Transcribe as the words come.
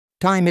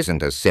Time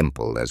isn't as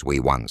simple as we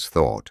once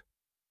thought.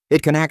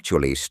 It can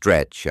actually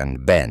stretch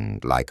and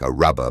bend like a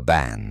rubber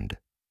band.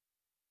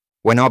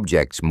 When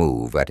objects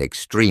move at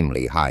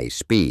extremely high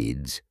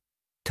speeds,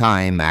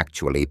 time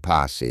actually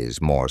passes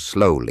more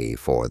slowly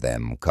for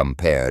them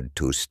compared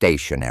to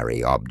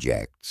stationary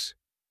objects.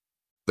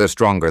 The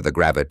stronger the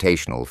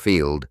gravitational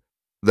field,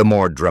 the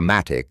more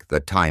dramatic the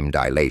time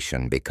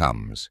dilation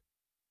becomes.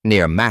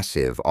 Near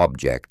massive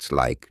objects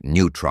like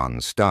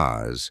neutron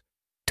stars,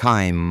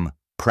 time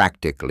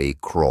practically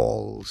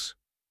crawls.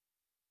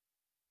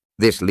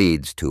 This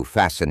leads to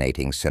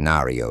fascinating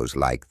scenarios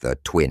like the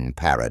twin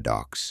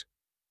paradox,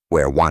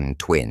 where one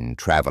twin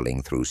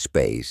traveling through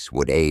space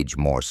would age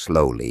more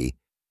slowly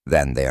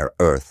than their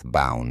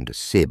Earth-bound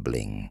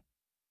sibling.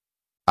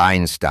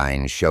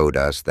 Einstein showed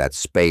us that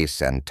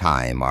space and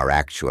time are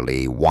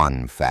actually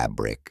one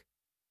fabric,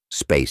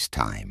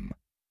 spacetime,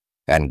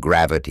 and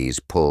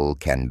gravity's pull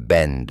can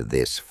bend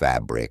this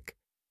fabric,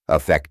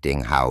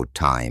 affecting how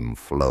time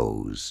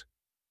flows.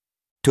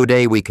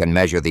 Today we can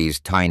measure these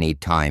tiny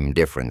time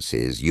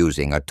differences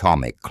using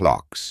atomic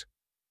clocks,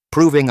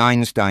 proving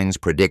Einstein's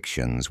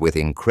predictions with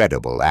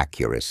incredible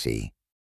accuracy.